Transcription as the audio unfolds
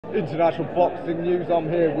International boxing news. I'm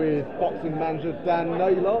here with boxing manager Dan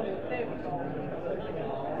Naylor.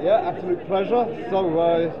 Yeah, absolute pleasure. So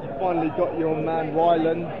you finally got your man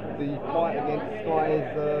Rylan, the fight against Sky's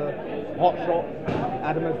hotshot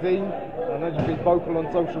Adam Azim. I know you've been vocal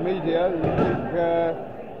on social media. You think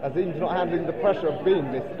Azim's not handling the pressure of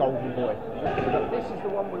being this golden boy? This is the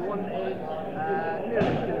one we wanted. Knew it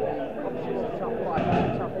was going to be obviously it's a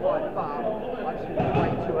tough fight, but I just think it's way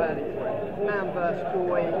too early for it. Man versus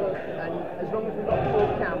boy, and as long as we've got a full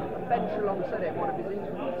count, and Ben Shalom said it in one of his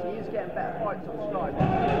interviews, he is getting better fights on Sky, but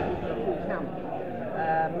he's a full count.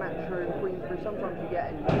 Match room, Queensbury, sometimes you get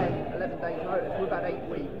in 10, 11 days notice. We've had 8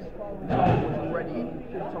 weeks. Charles was already in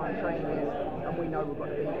full-time training, and we know we've got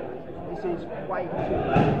to beat him. This is way too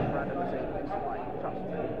early for Adam Azim this fight, trust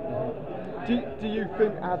me. Do you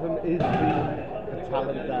think Adam is the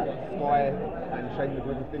talent that Sky and Shane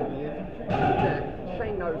McGregor think he is? Yeah,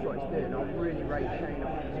 Shane knows what he's doing. I really rate Shane. I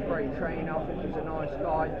think he's a great trainer. I think he's a nice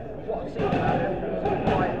guy. What I've seen about him, he's a good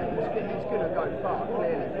fighter. He's going to go far,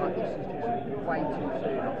 clearly, but this is just way too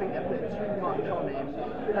soon. I think they're putting too much on him.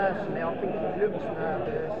 Personally, I think he looks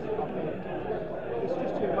nervous. I think it's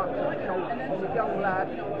just too much on his shoulders. He's a young lad.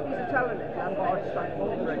 He's a talented lad, but I just don't think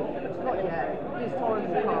he's ready. It's not yet. His time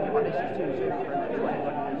will come, but this is too soon for him.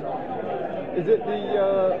 21 years old. Is it the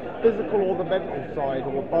physical or the mental side,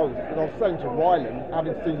 or both? Because I was saying to Rylan,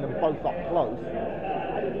 having seen them both up close,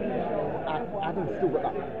 Adam's still got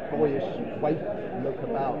that boyish weight look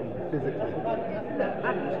about him physically. Look,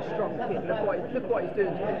 Adam's a strong kid. Look what he's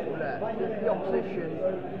doing to people there. The opposition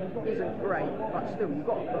isn't great, but still, you've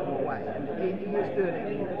got to put him away. And he is doing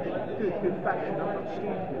it in good fashion. I'm not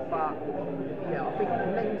stupid, but yeah, I think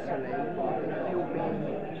mentally, he'll be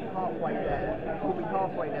halfway there. He'll be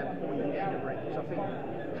halfway there before you get in the ring. Because I think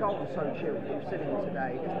Charlton's so chilled. We've seen him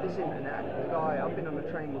today. This internet guy, I've been on the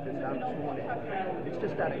train with him down this morning. It's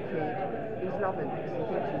just had a kid. He's loving this. He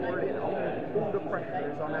thinks he's brilliant. I think all the pressure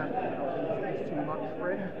is on Adam. I think it's too much for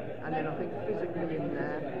him. And then I think physically in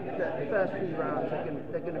there, the first few rounds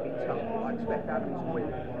they're going to be tough. I expect Adam to win.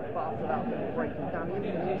 But after that, they'll break him down.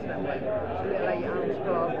 Even into them weight. It's a little 8-ounce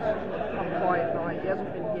gloves. Come quiet night. He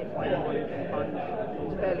hasn't been hit by anyone who can punch.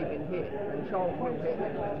 He's barely been hit. And Charles will hit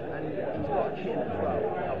him. And he's got a chin as well.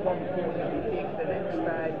 At one point he'll be kicked the next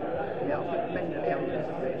day. Yeah, I think mentally and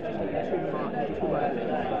physically it's just too much, too early.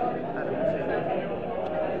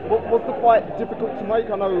 Was the fight difficult to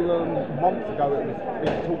make? I know months ago it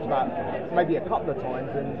was talked about maybe a couple of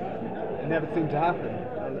times and it never seemed to happen.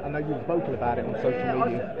 I know you were vocal about it on social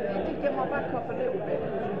media. It did get my back up a little bit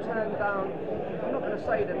because we turned down, I'm not going to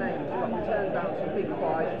say the names, but we turned down some big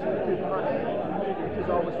fights, some good money, because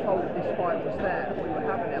I was told this fight was there and we were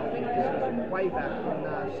having it. I think this was way back in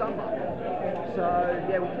summer. So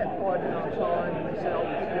yeah, we kept biding our time and they said, oh,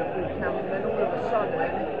 we should do a full count, and then all of a sudden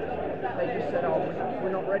they just said, oh, we're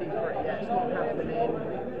not ready for it yet, it's not happening.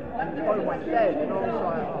 And the phone went dead, and I was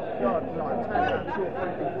like, oh God, like, I turned out short for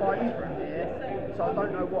big fights from here. So I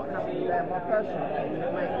don't know what happened there. My personal opinion,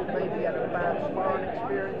 maybe he had a bad sparring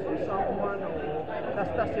experience with someone, or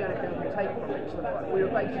that's the only thing we take from it. So we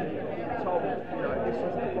were basically being told, this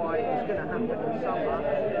is the fight, it's going to happen in summer,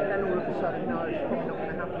 and then all of a sudden, no, it's probably not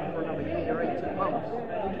going to happen for another year, 18 months.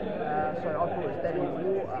 So I thought it was dead in the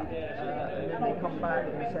water. And then they come back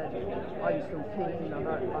and said, are you still keen? I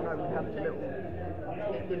know we had a little,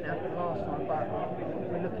 it didn't happen last time, but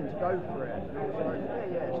we're looking to go for it. And I was like,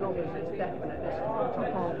 yeah, as long as it's definite this time, I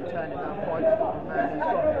can't be turning down fights for a man who's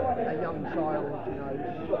got a young child,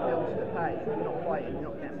 you've got bills to pay, you're not fighting,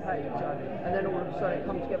 you're not getting paid. So, and then all of a sudden it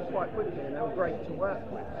comes together quite quickly and they were great to work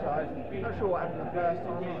with. So I'm not sure what happened the first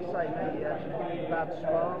time. Like I say, maybe a bad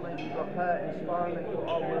spar, maybe you got hurt in spar and they thought,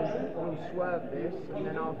 oh, we'll swerve this. And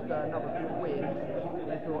then after another good win,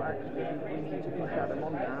 they thought, actually, we need to push Adam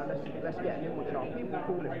on now. Let's get an image on. People were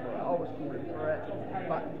calling for it. I was calling for it.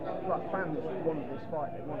 But fans want this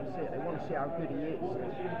fight. They want to see it. They want to see how good he is.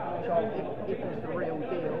 Charles, if he's the real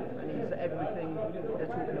deal and he's everything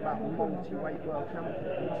they're talking about, multi-weight world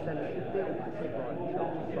champion, then it's a deal for people like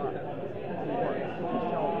Charles. But because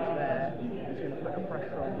Charles is there, he's going to put the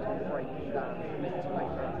pressure on to break him down and to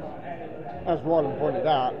make it. As Rylan pointed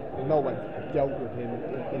out, no one's dealt with him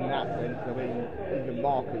in that sense. I mean, even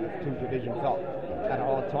Mark, who's 2 divisions up, had a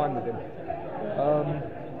hard time with him.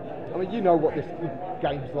 I mean, you know what this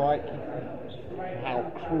game's like, how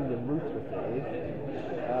cruel and ruthless it is.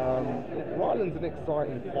 Rylan's an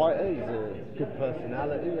exciting fighter, he's a good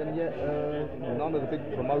personality, and yet none of the big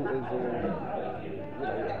promoters or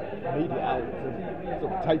media outlets have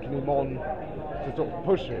sort of taken him on to sort of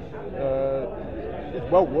push him. He's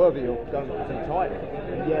well worthy of going for some title,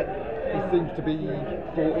 and yet he seems to be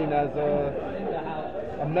brought in as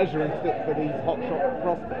a measuring stick for these hotshot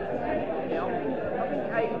prospects? Yeah, I think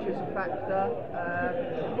age is a factor.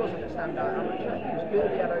 He wasn't a standout amateur. He was good.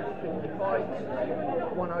 He had over 50 fights,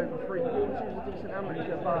 won over 3 quarters. He was a decent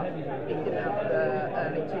amateur, but he didn't have the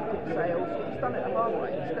early ticket sales. He's done it the hard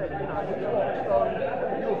way. Instead, he's watched on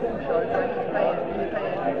football shows where he's paying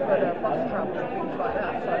for the bus travel and things like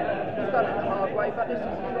that. So he's done it the hard way. But this is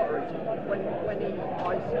his lottery ticket. When he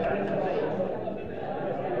ices Adam Azim,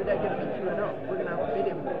 they're going to be queuing up. We're going to have a bid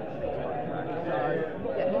in for the next contract. So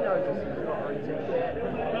yeah, he knows this is a lottery ticket.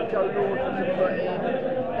 Joe Lord was a put in,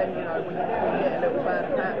 then we get a little bad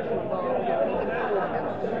patch in the market. He didn't perform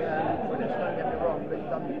against Willis, don't get me wrong, but he's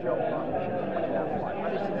done the job. But we should have played that fight. But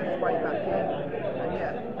this is his way back in, and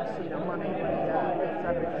yeah, let's see the money when he gets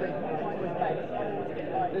Adam Azim.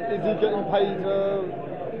 Is he getting paid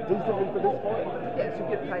decently for this fight? Yeah, it's a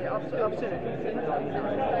good pay. I've seen it. It's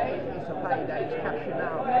a payday. It's cashing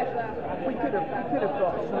out. We could have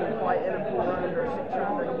got a small fight in a 4-rounder or a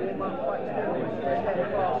 6-rounder in a warm-up fight. Still, he's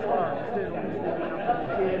getting fast fire. Still, he's warming up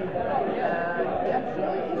in the gym. Yeah,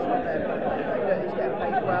 it's not there for he's getting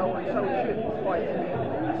paid well, and so he should. He's fighting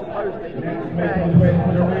supposedly the big pay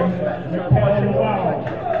prospect. So why should he?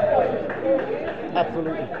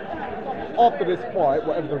 Absolutely. After this fight,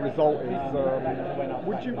 whatever the result is,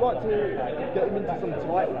 would you like to get him into some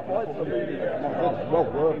title fights? I mean, it's well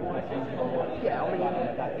worth it. Yeah, I mean,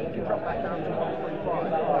 he can drop back down to 135,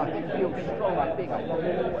 but he'll be strong and big at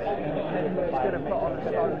 140. He's going to put on a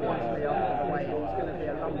stone easily after the weight. He's going to be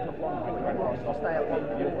a lump at 140. He wants to stay at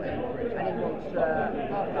 140, and he wants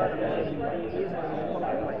after Adam Azim, he isn't even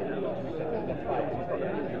contemplating a loss. He feels he's got the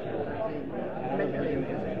mentally and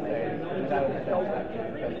physically. He's looking at gold. He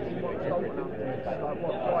wants gold after this.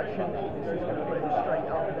 Why shouldn't he? This is going to put him straight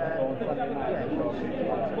up there. Yeah, he wants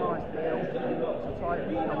a nice deal. He wants a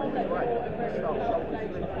title coming his way.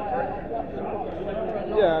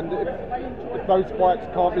 Yeah, and if those fights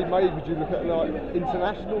can't be made, would you look at like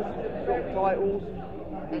international sort of titles?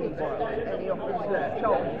 Any offers there.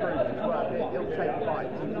 Charlton proves his worth. He'll take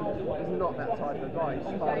fights. He's not that type of guy. He's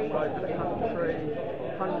far all over the country,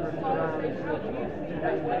 hundreds of rounds,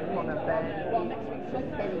 on a bed.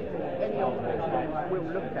 Any offers we'll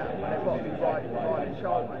look at, but they've got to be right for Rylan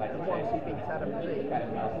Charlton. And once he beats Adam Azim,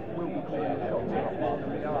 we'll be calling the shots a lot more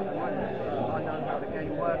than we are at the moment. I know how the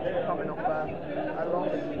game works. We're coming off a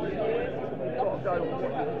loss. We've got to go with what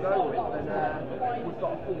we can go with, and we've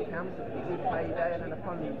got a full camp, a good payday, and an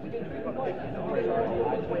opponent we've got a big so we're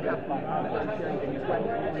happy to negotiate his way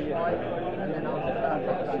in this fight, and then after that,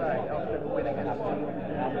 like I say, after the win against him,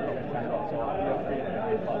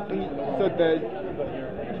 You said that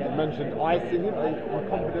you mentioned icing him. Are you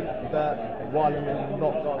confident that Rylan will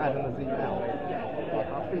knock Adam Azim out?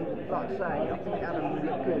 I think, like I say, I think Adam will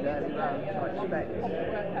look good early rounds. I expect he's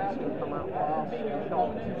going to come out fast.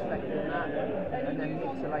 Charlton's expecting that, and then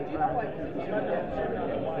mid to late rounds, I think he's going to get to it.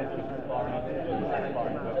 He's going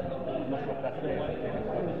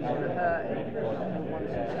to hurt him. Once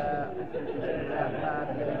he's hurt, I think he's going to hurt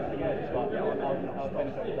badly.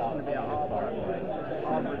 It's going to be a harbour.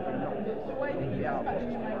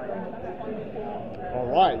 All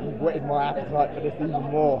right, you've whetted my appetite for this even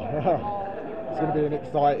more. It's going to be an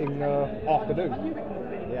exciting afternoon.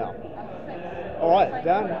 Yeah. All right,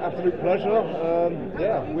 Dan, absolute pleasure.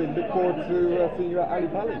 Yeah, we look forward to seeing you at Ali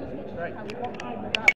Pally.